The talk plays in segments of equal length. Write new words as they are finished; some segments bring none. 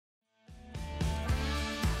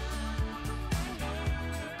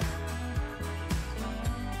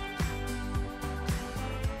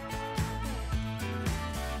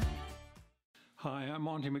Hi, I'm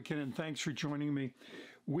Monty McKinnon. Thanks for joining me.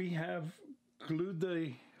 We have glued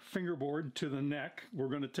the fingerboard to the neck. We're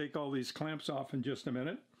going to take all these clamps off in just a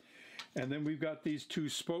minute. And then we've got these two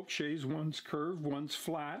spoke shays. One's curved, one's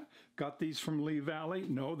flat. Got these from Lee Valley.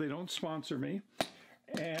 No, they don't sponsor me.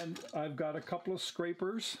 And I've got a couple of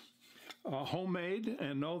scrapers, homemade.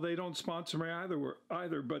 And no, they don't sponsor me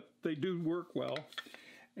either, but they do work well.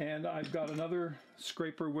 And I've got another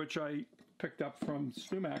scraper which I picked up from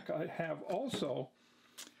Sumac. I have also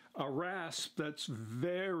a rasp that's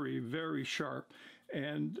very, very sharp,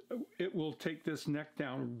 and it will take this neck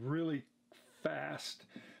down really fast.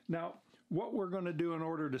 Now, what we're going to do in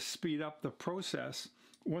order to speed up the process,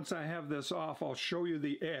 once I have this off, I'll show you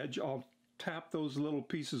the edge. I'll tap those little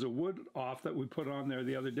pieces of wood off that we put on there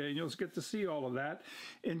the other day, and you'll get to see all of that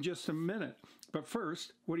in just a minute. But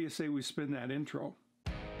first, what do you say we spin that intro?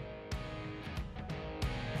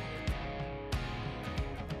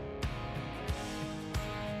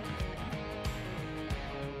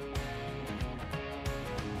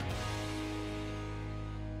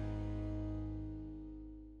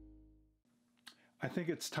 I think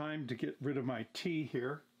it's time to get rid of my T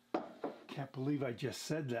here. Can't believe I just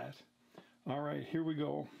said that. All right, here we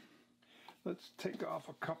go. Let's take off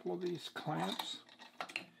a couple of these clamps,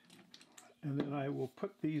 and then I will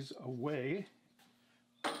put these away.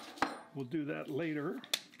 We'll do that later.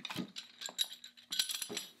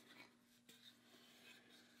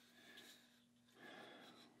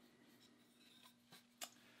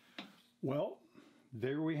 Well,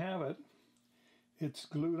 there we have it. It's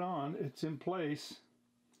glued on, it's in place.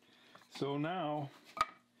 So now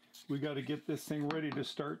we got to get this thing ready to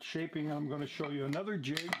start shaping. I'm going to show you another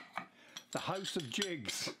jig, the House of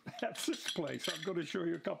Jigs. That's this place. I'm going to show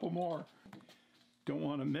you a couple more. Don't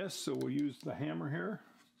want to miss, so we'll use the hammer here.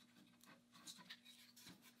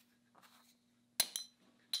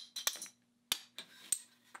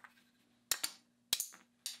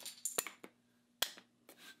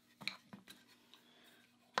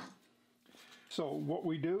 So what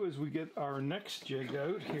we do is we get our next jig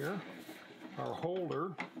out here, our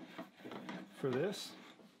holder for this,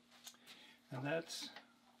 and that's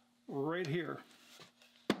right here.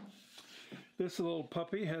 This little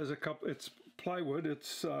puppy has a couple, it's plywood,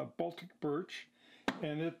 it's Baltic birch,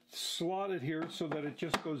 and it's slotted here so that it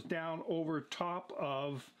just goes down over top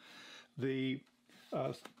of the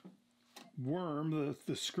worm,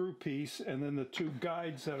 the screw piece, and then the two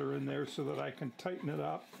guides that are in there so that I can tighten it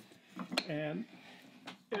up. And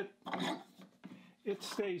it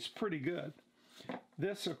stays pretty good.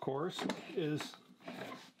 This, of course, is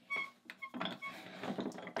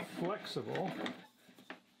flexible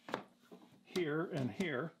here and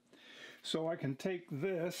here, so I can take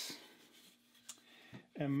this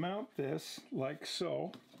and mount this like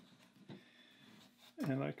so,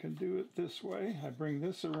 and I can do it this way. I bring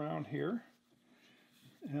this around here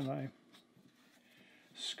and I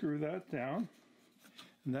screw that down,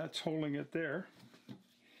 and that's holding it there.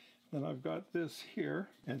 Then I've got this here,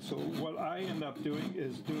 and so what I end up doing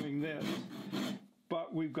is doing this,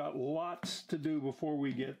 but we've got lots to do before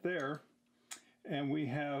we get there, and we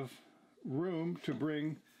have room to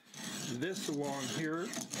bring this along here,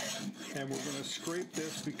 and we're going to scrape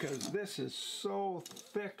this because this is so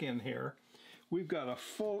thick in here. We've got a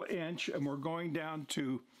full inch, and we're going down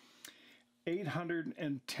to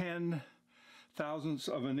 810 thousandths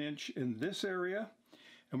of an inch in this area,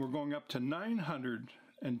 and we're going up to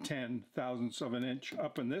 910 thousandths of an inch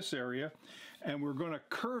up in this area, and we're going to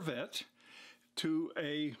curve it to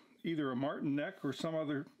either a marten neck or some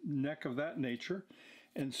other neck of that nature.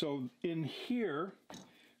 And so in here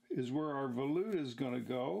is where our volute is going to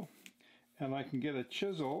go, and I can get a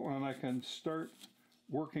chisel and I can start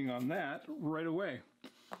working on that right away.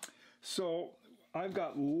 So I've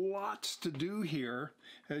got lots to do here,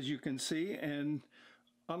 as you can see, and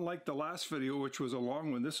unlike the last video, which was a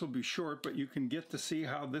long one, this will be short, but you can get to see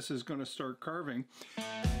how this is going to start carving.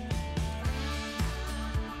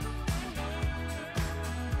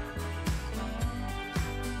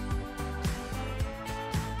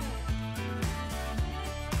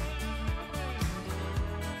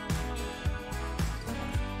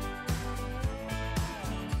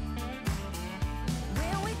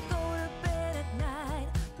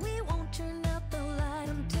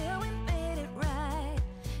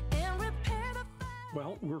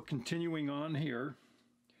 Well, we're continuing on here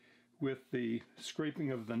with the scraping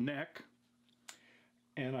of the neck,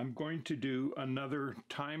 and I'm going to do another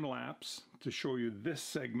time lapse to show you this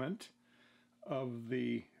segment of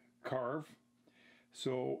the carve.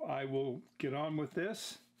 So I will get on with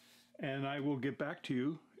this, and I will get back to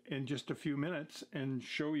you in just a few minutes and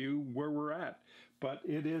show you where we're at. but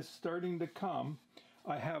it is starting to come.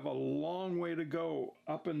 I have a long way to go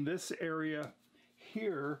up in this area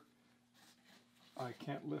here. I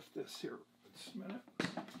can't lift this here. Just a minute.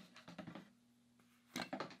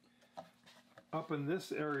 Up in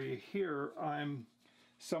this area here, I'm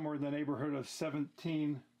somewhere in the neighborhood of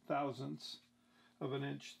 17 thousandths of an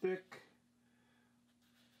inch thick,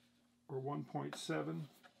 or 1.7,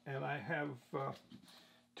 and I have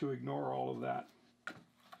to ignore all of that.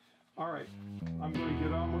 All right, I'm going to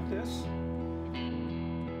get on with this.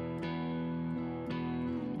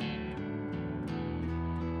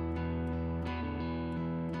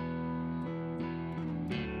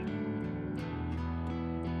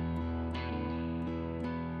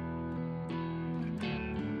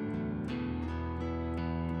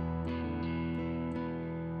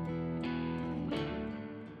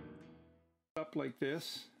 Up like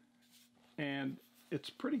this, and it's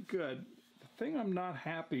pretty good. The thing I'm not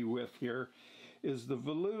happy with here is the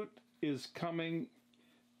volute is coming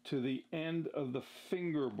to the end of the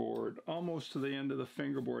fingerboard, almost to the end of the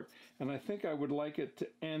fingerboard, and I think I would like it to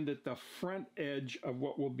end at the front edge of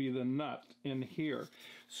what will be the nut in here.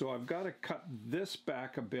 So I've got to cut this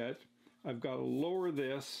back a bit, I've got to lower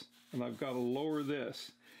this, and I've got to lower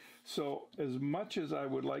this. So as much as I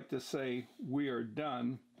would like to say we are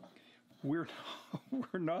done, we're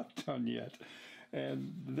not done yet,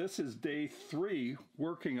 and this is day 3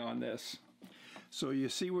 working on this. So you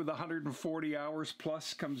see where the 140 hours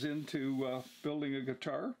plus comes into building a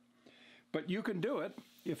guitar, but you can do it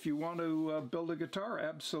if you want to build a guitar.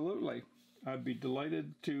 Absolutely, I'd be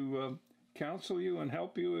delighted to counsel you and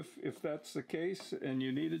help you if that's the case and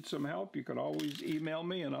you needed some help. You could always email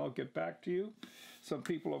me and I'll get back to you. Some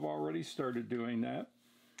people have already started doing that.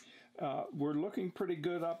 We're looking pretty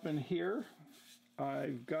good up in here.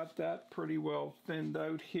 I've got that pretty well thinned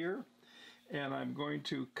out here, and I'm going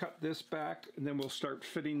to cut this back and then we'll start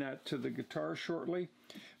fitting that to the guitar shortly.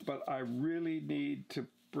 But I really need to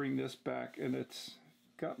bring this back, and it's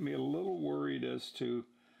got me a little worried as to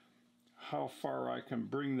how far I can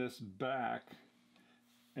bring this back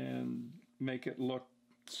and make it look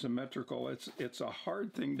symmetrical. It's a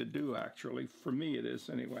hard thing to do, actually. For me it is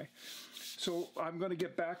anyway. So I'm going to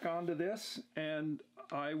get back onto this, and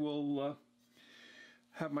I will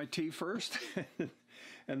have my tea first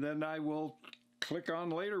and then I will click on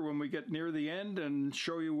later when we get near the end and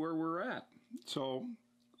show you where we're at. So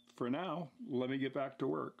for now, let me get back to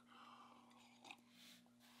work.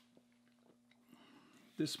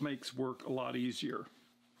 This makes work a lot easier.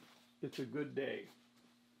 It's a good day.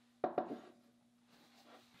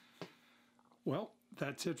 Well,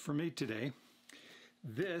 that's it for me today.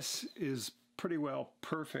 This is pretty well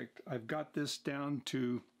perfect. I've got this down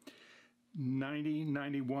to 90,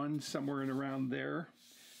 91, somewhere in around there,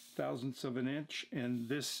 thousandths of an inch, and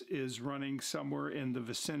this is running somewhere in the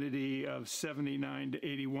vicinity of 79 to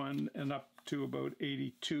 81 and up to about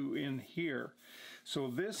 82 in here. So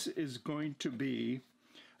this is going to be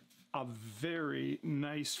a very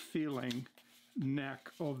nice feeling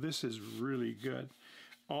neck. Oh, this is really good.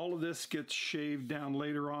 All of this gets shaved down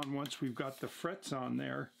later on once we've got the frets on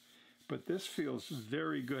there, but this feels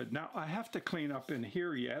very good. Now I have to clean up in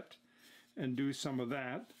here yet and do some of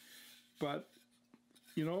that, but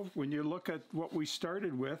you know, when you look at what we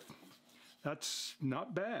started with, that's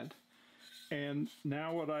not bad. And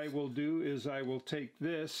now what I will do is I will take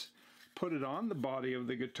this, put it on the body of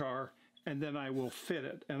the guitar, and then I will fit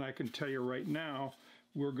it. And I can tell you right now,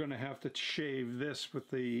 we're going to have to shave this with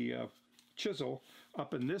the chisel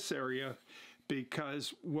up in this area,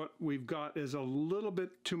 because what we've got is a little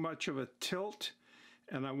bit too much of a tilt,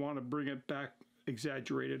 and I want to bring it back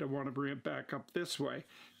exaggerated. I want to bring it back up this way.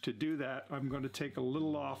 To do that, I'm going to take a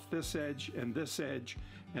little off this edge and this edge,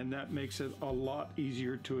 and that makes it a lot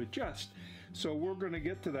easier to adjust. So we're going to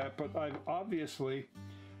get to that, but I've obviously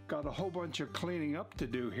got a whole bunch of cleaning up to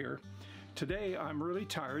do here. Today I'm really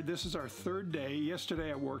tired. This is our 3rd day.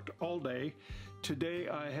 Yesterday I worked all day. Today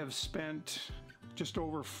I have spent just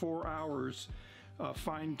over 4 hours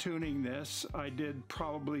fine-tuning this. I did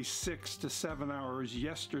probably 6 to 7 hours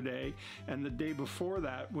yesterday, and the day before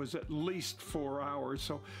that was at least 4 hours.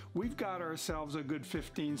 So we've got ourselves a good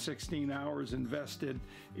 15, 16 hours invested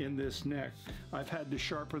in this neck. I've had to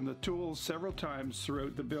sharpen the tools several times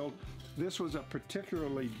throughout the build. This was a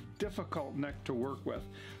particularly difficult neck to work with.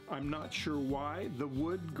 I'm not sure why. The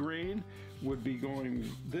wood grain would be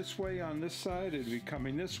going this way on this side, it'd be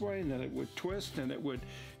coming this way, and then it would twist, and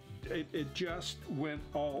it just went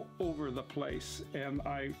all over the place. And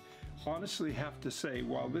I honestly have to say,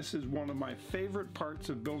 while this is one of my favorite parts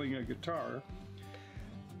of building a guitar,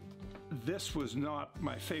 this was not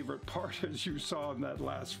my favorite part, as you saw in that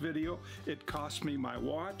last video. It cost me my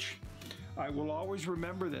watch. I will always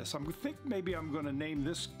remember this. I think maybe I'm going to name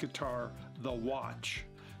this guitar the Watch.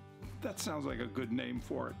 That sounds like a good name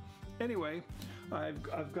for it. Anyway,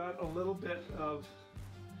 I've got a little bit of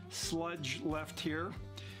sludge left here.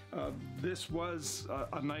 This was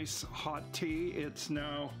a nice hot tea. It's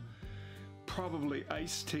now probably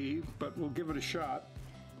iced tea, but we'll give it a shot.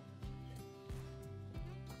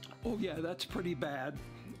 Oh yeah, that's pretty bad.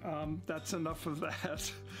 That's enough of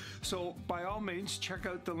that. So by all means, check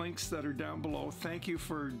out the links that are down below. Thank you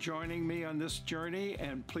for joining me on this journey,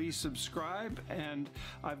 and please subscribe. And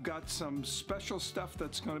I've got some special stuff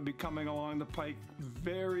that's going to be coming along the pike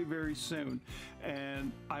very, very soon.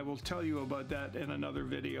 And I will tell you about that in another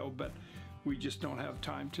video, but we just don't have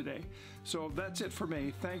time today. So that's it for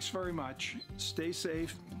me. Thanks very much. Stay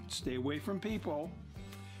safe, stay away from people,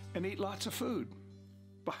 and eat lots of food.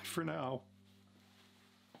 Bye for now.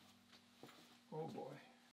 Oh boy.